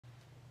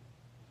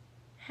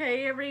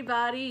Hey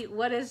everybody,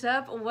 what is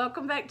up?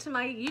 Welcome back to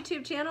my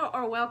YouTube channel,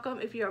 or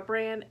welcome if you're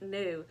brand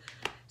new.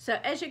 So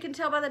as you can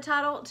tell by the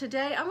title,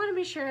 today I'm going to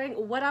be sharing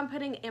what I'm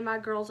putting in my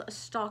girls'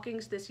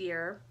 stockings this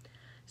year.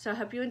 So I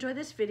hope you enjoy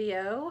this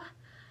video.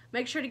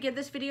 Make sure to give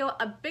this video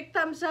a big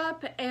thumbs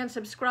up and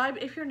subscribe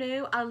if you're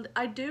new.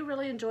 I do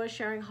really enjoy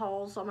sharing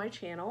hauls on my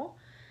channel,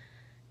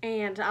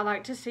 and I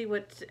like to see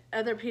what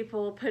other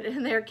people put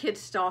in their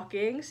kids'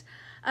 stockings.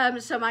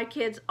 So my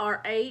kids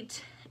are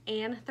 8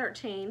 and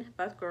 13,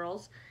 both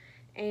girls,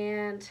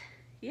 and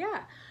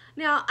yeah.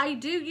 Now I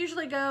do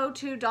usually go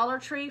to Dollar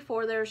Tree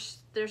for their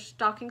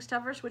stocking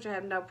stuffers, which I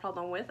have no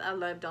problem with. I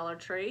love Dollar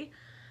Tree.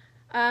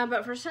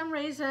 But for some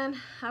reason,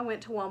 I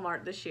went to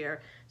Walmart this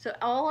year. So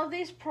all of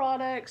these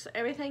products,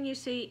 everything you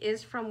see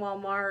is from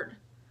Walmart.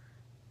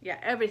 Yeah,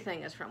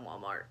 everything is from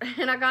Walmart.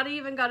 And I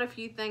even got a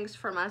few things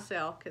for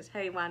myself, because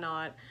hey, why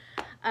not?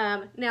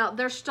 Now,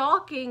 their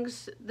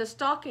stockings, the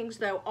stockings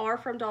though, are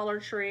from Dollar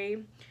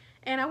Tree.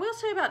 And I will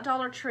say about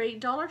Dollar Tree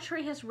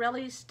has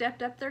really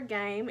stepped up their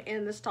game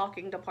in the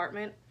stocking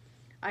department,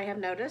 I have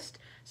noticed.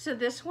 So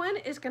this one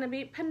is going to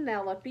be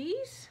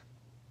Penelope's.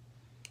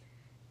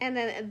 And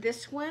then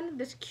this one,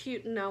 this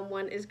cute gnome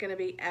one, is going to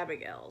be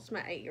Abigail's, my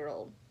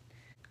 8-year-old.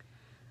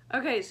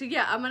 Okay, so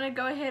yeah, I'm going to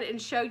go ahead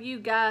and show you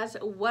guys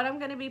what I'm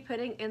going to be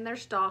putting in their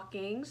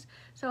stockings.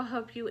 So I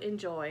hope you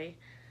enjoy.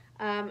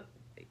 Yeah,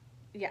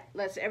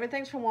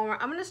 everything's from Walmart.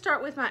 I'm going to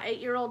start with my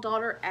 8-year-old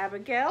daughter,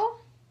 Abigail.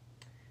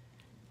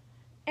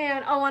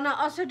 And oh, and I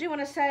also do want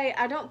to say,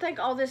 I don't think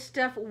all this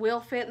stuff will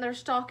fit in their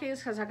stockings,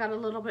 because I got a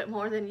little bit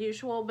more than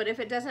usual. But if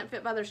it doesn't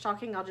fit by their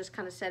stocking, I'll just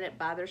kind of set it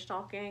by their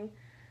stocking,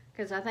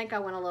 because I think I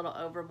went a little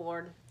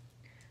overboard.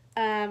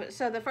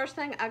 So the first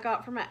thing I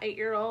got for my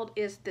 8-year-old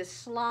is this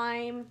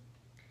slime.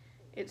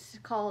 It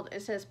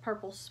says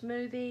Purple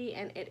Smoothie,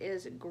 and it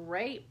is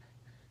grape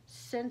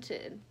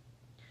scented.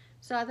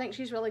 So I think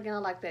she's really going to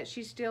like that.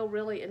 She still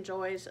really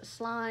enjoys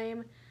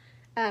slime.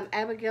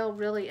 Abigail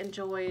really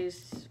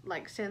enjoys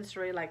like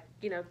sensory, like,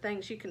 you know,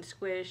 things you can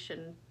squish,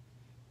 and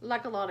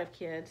like a lot of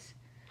kids.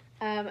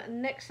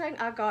 Next thing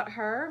I got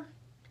her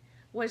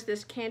was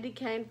this candy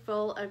cane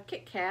full of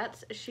Kit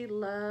Kats. She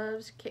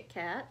loves Kit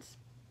Kats.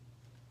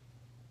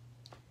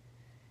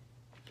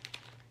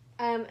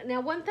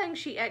 Now one thing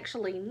she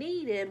actually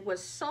needed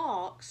was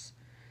socks.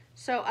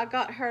 So I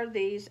got her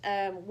these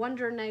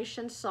Wonder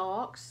Nation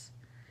socks.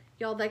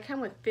 Y'all, they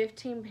come with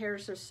 15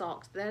 pairs of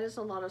socks. That is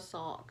a lot of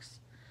socks.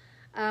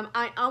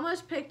 I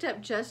almost picked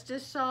up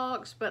Justice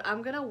socks, but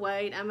I'm going to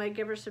wait. I may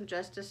give her some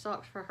Justice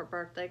socks for her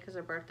birthday, because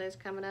her birthday's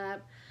coming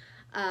up.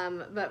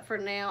 But for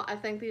now, I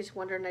think these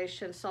Wonder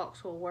Nation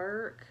socks will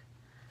work,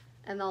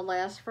 and they'll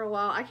last for a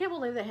while. I can't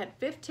believe they had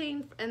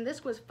 15, and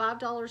this was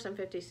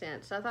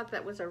 $5.50. So I thought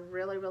that was a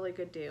really, really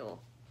good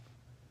deal.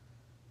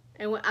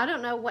 And I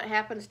don't know what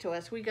happens to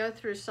us. We go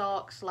through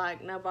socks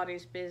like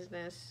nobody's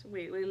business.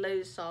 We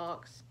lose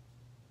socks.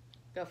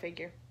 Go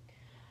figure.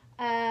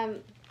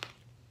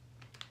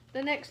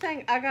 The next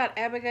thing I got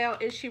Abigail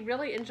is she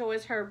really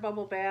enjoys her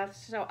bubble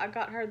baths. So I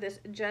got her this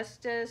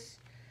Justice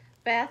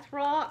Bath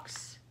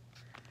Rocks.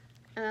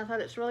 And I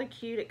thought it's really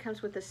cute. It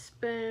comes with a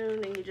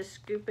spoon, and you just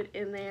scoop it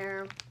in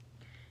there.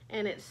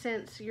 And it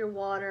scents your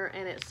water,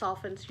 and it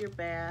softens your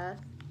bath.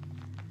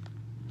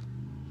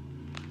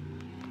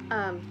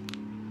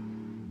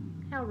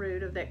 How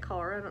rude of that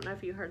car. I don't know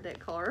if you heard that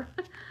car.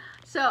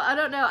 So I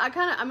don't know. I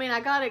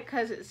got it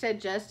because it said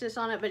Justice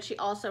on it, but she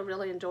also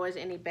really enjoys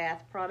any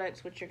bath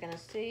products, which you're going to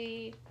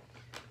see.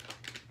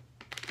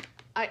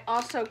 I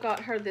also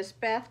got her this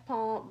bath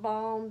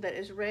balm that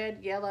is red,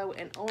 yellow,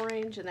 and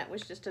orange, and that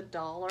was just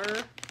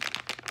 $1.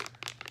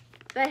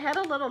 They had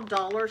a little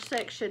dollar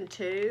section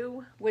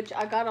too, which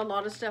I got a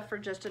lot of stuff for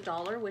just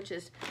 $1, which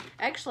is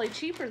actually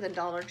cheaper than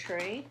Dollar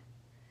Tree.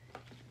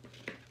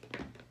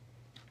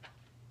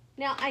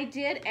 Now, I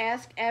did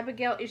ask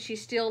Abigail if she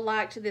still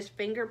liked this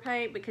finger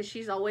paint, because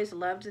she's always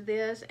loved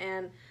this,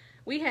 and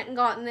we hadn't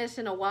gotten this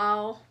in a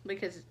while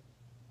because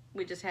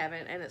we just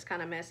haven't, and it's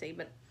kind of messy.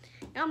 But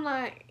I'm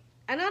like,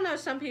 and I know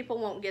some people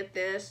won't get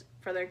this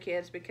for their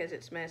kids because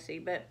it's messy,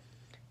 but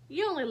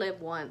you only live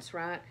once,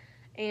 right?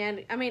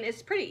 And I mean,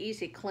 it's pretty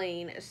easy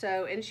clean.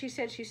 So, and she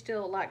said she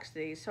still likes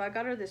these. So I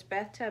got her this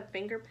bathtub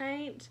finger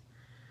paint,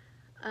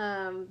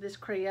 this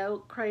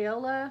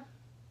Crayola.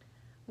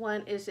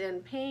 One is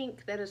in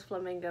pink. That is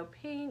flamingo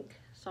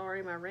pink.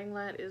 Sorry, my ring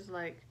light is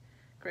like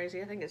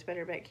crazy. I think it's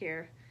better back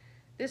here.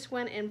 This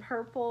one in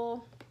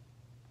purple,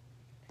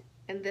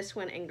 and this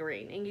one in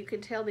green. And you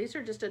can tell these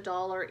are just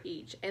 $1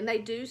 each. And they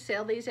do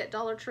sell these at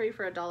Dollar Tree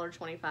for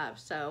 $1.25.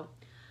 So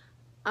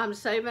I'm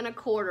saving a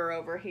quarter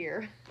over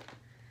here.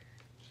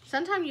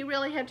 Sometimes you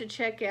really have to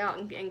check out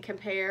and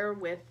compare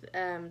with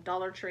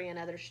Dollar Tree and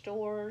other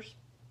stores.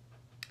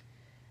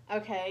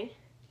 Okay.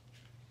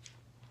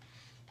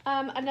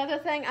 Another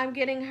thing I'm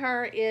getting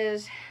her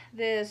is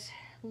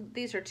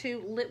these are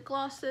 2 lip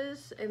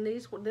glosses, and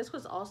this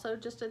was also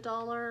just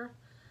 $1.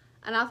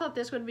 And I thought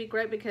this would be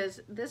great because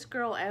this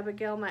girl,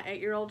 Abigail, my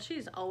 8-year-old,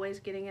 she's always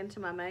getting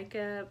into my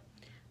makeup.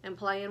 and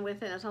playing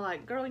with it. And so I'm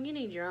like, girl, you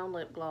need your own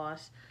lip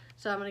gloss.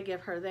 So I'm going to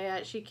give her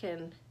that. She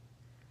can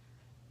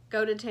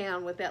go to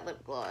town with that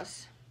lip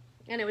gloss.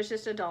 And it was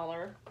just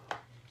 $1.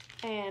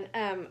 And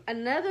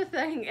another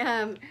thing,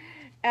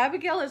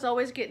 Abigail is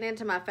always getting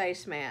into my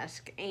face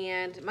mask.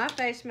 And my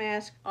face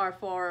masks are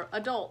for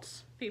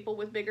adults, people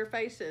with bigger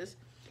faces.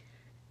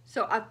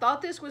 So I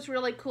thought this was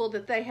really cool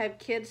that they have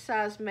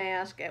kid-size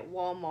masks at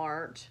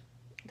Walmart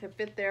to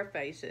fit their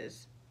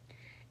faces.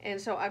 And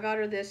so I got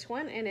her this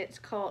one, and it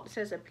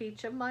says A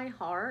Peach of My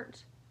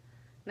Heart.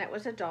 And that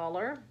was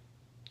 $1.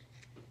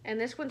 And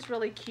this one's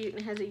really cute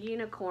and has a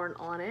unicorn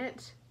on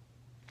it.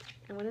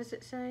 And what does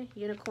it say?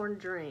 Unicorn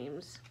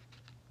Dreams.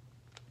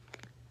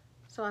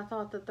 So I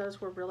thought that those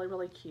were really,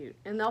 really cute.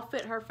 And they'll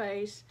fit her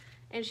face,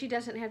 and she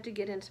doesn't have to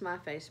get into my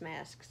face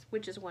masks,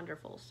 which is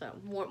wonderful. So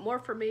more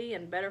for me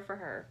and better for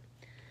her.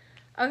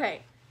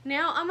 Okay,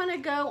 now I'm going to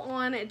go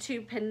on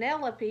to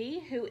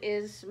Penelope, who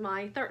is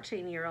my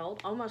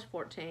 13-year-old, almost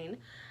 14,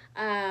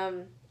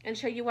 and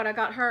show you what I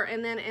got her.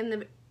 And then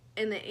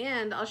in the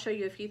end, I'll show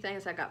you a few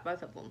things. I got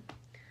both of them.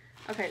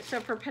 Okay, so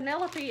for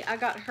Penelope, I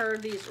got her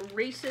these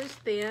Reese's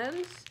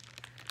Thins.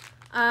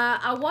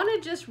 I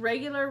wanted just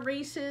regular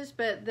Reese's,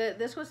 but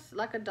this was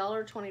like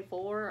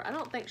 $1.24. I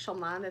don't think she'll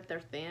mind that they're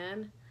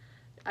thin.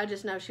 I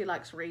just know she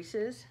likes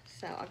Reese's,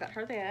 so I got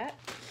her that.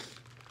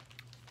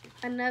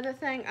 Another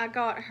thing I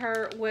got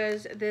her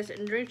was this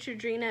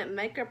Neutrogena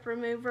makeup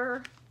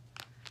remover.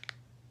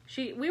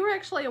 We were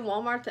actually in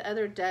Walmart the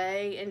other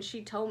day, and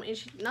she told me, and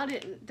she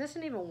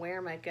doesn't even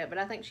wear makeup, but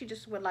I think she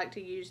just would like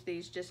to use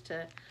these just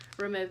to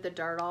remove the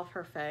dirt off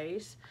her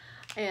face.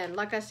 And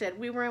like I said,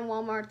 we were in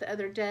Walmart the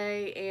other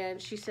day, and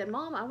she said,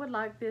 Mom, I would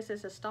like this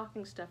as a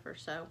stocking stuffer.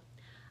 So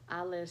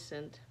I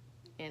listened,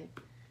 and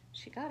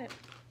she got it.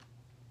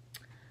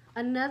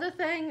 Another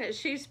thing that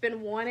she's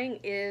been wanting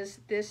is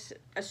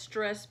a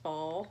stress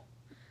ball,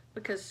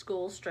 because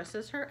school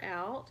stresses her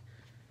out.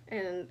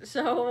 And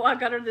so I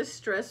got her this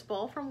stress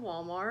ball from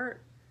Walmart.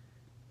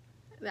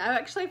 I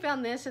actually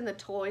found this in the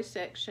toy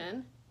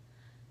section.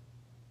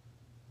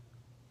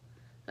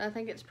 I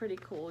think it's pretty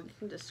cool. You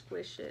can just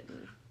squish it,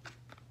 and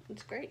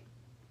it's great.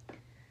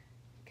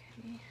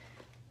 Okay.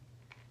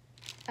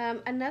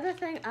 Another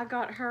thing I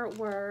got her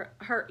were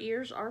her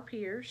ears are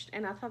pierced,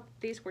 and I thought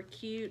these were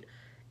cute.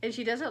 And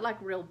she doesn't like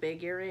real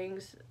big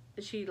earrings.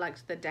 She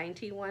likes the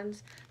dainty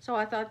ones. So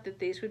I thought that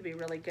these would be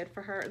really good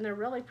for her. And they're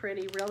really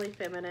pretty, really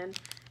feminine.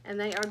 And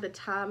they are the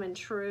Time and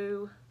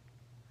True.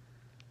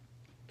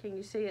 Can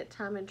you see it?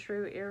 Time and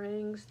True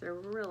earrings. They're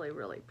really,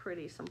 really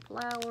pretty. Some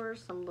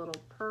flowers, some little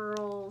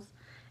pearls,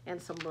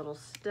 and some little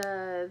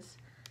studs.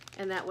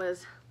 And that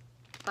was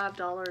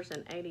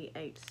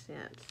 $5.88.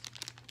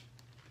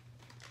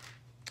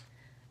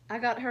 I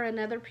got her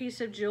another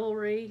piece of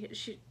jewelry.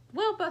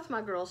 Well, both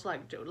my girls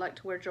like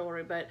to wear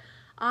jewelry, but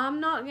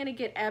I'm not going to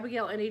get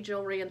Abigail any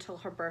jewelry until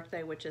her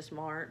birthday, which is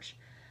March.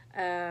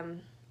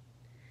 And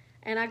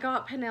I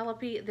got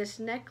Penelope this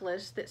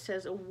necklace that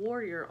says a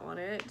warrior on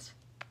it.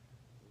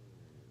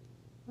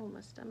 Oh,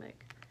 my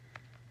stomach.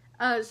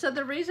 So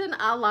the reason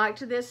I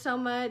liked this so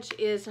much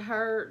is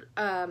her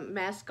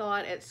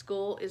mascot at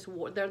school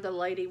they're the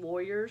Lady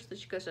Warriors.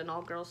 She goes to an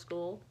all-girls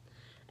school,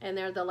 and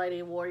they're the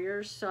Lady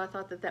Warriors. So I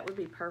thought that would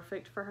be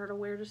perfect for her to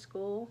wear to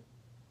school.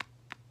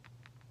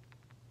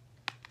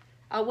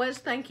 I was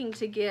thinking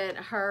to get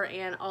her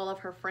and all of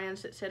her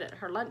friends that sit at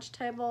her lunch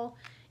table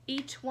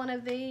each one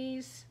of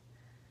these.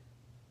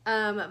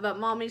 But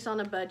Mommy's on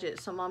a budget,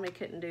 so Mommy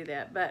couldn't do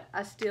that. But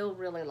I still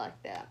really like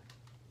that.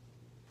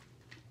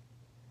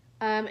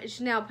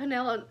 Now,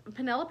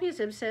 Penelope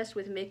is obsessed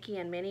with Mickey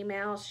and Minnie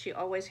Mouse. She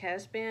always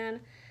has been.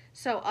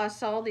 So I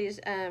saw these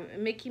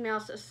Mickey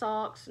Mouse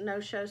socks,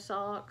 no-show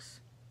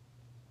socks.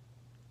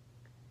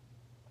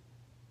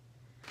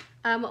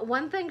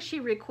 One thing she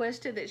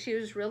requested that she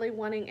was really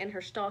wanting in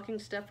her stocking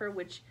stuffer,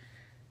 which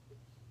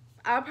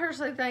I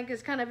personally think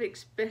is kind of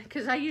expensive,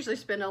 because I usually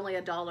spend only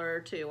 $1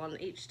 or $2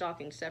 on each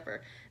stocking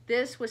stuffer.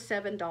 This was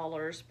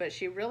 $7, but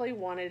she really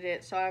wanted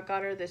it, so I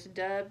got her this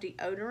Dove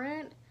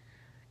deodorant.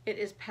 It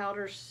is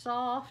powder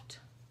soft.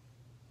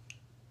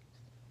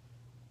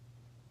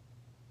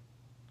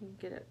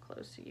 Get up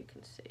close so you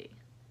can see.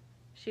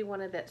 She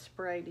wanted that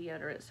spray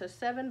deodorant, so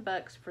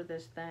 $7 for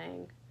this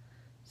thing.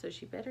 So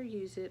she better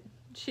use it.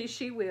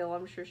 She will.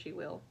 I'm sure she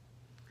will.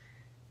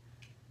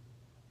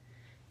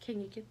 Can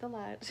you get the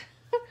light?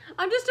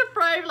 I'm just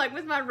afraid, like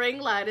with my ring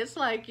light, it's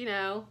like, you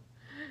know,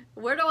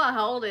 where do I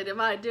hold it? Am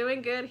I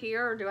doing good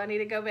here, or do I need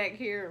to go back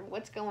here?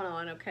 What's going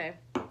on? Okay.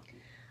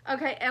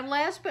 Okay, and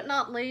last but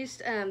not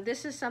least,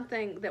 this is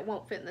something that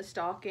won't fit in the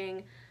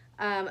stocking,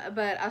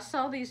 but I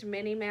saw these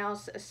Minnie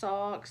Mouse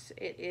socks.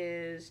 It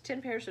is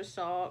 10 pairs of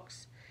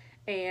socks,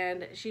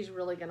 and she's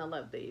really going to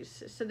love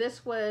these. So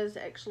this was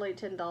actually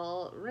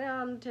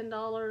around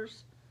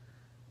 $10,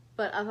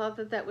 but I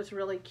thought that was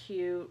really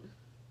cute.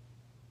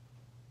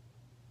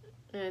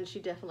 And she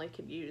definitely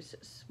could use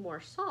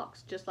more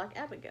socks, just like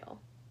Abigail.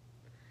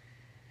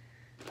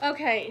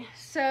 Okay,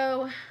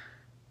 so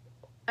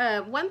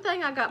one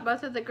thing I got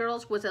both of the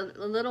girls was a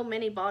little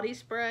mini body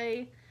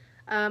spray.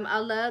 I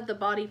love the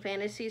Body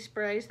Fantasy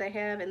sprays they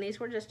have, and these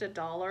were just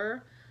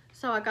 $1.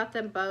 So I got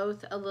them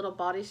both a little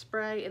body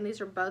spray, and these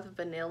are both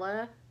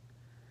vanilla.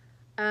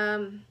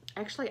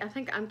 Actually, I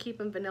think I'm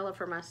keeping vanilla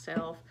for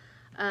myself.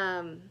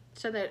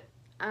 So that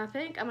I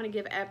think I'm going to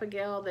give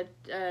Abigail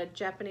the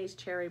Japanese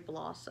Cherry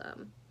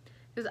Blossom.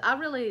 Because I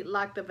really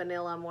like the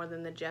vanilla more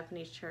than the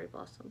Japanese Cherry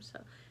Blossom. So,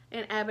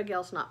 and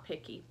Abigail's not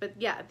picky. But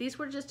yeah, these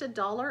were just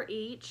 $1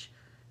 each.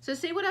 So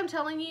see what I'm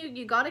telling you?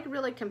 You got to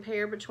really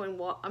compare between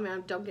what, I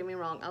mean, don't get me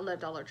wrong, I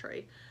love Dollar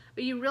Tree.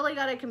 But you really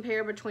got to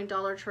compare between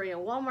Dollar Tree and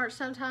Walmart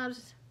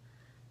sometimes.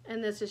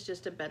 And this is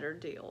just a better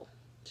deal.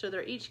 So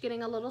they're each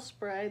getting a little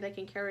spray they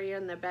can carry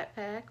in their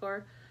backpack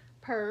or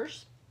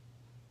purse.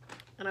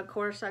 And of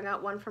course I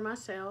got one for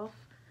myself.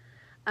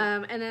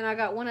 And then I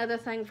got one other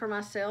thing for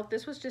myself.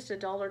 This was just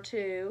 $1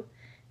 too.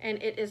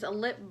 And it is a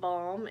lip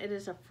balm. It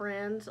is a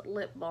Friends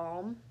lip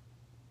balm.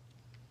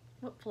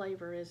 What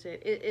flavor is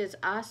it? It is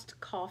iced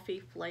coffee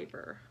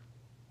flavor.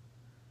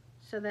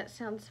 So that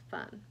sounds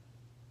fun.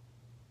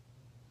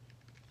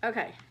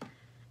 Okay.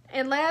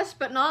 And last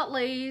but not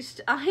least,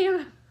 I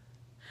am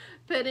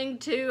putting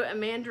 2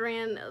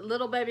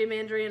 little baby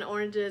mandarin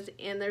oranges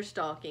in their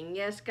stocking.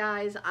 Yes,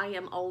 guys, I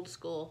am old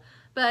school.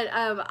 But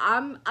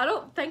I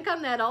don't think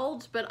I'm that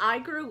old, but I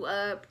grew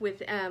up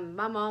with,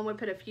 my mom would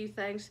put a few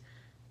things,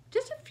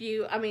 just a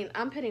few. I mean,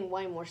 I'm putting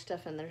way more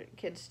stuff in their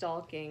kids'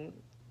 stocking,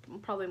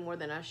 probably more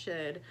than I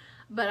should.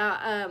 But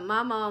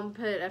my mom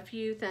put a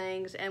few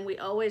things, and we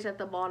always at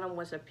the bottom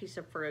was a piece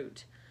of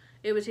fruit.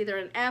 It was either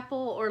an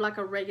apple or like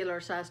a regular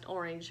sized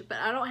orange, but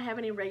I don't have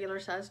any regular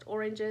sized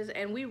oranges,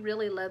 and we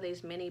really love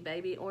these mini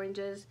baby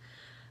oranges.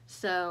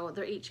 So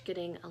they're each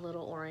getting a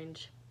little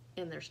orange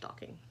in their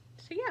stocking.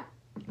 So yeah.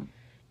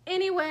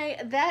 Anyway,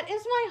 that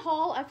is my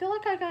haul. I feel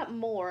like I got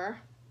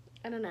more.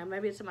 I don't know,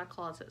 maybe it's in my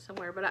closet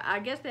somewhere, but I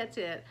guess that's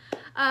it.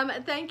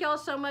 Thank y'all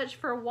so much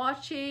for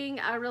watching.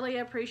 I really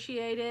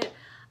appreciate it.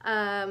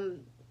 And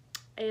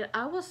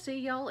I will see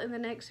y'all in the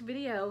next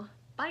video.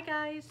 Bye,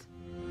 guys.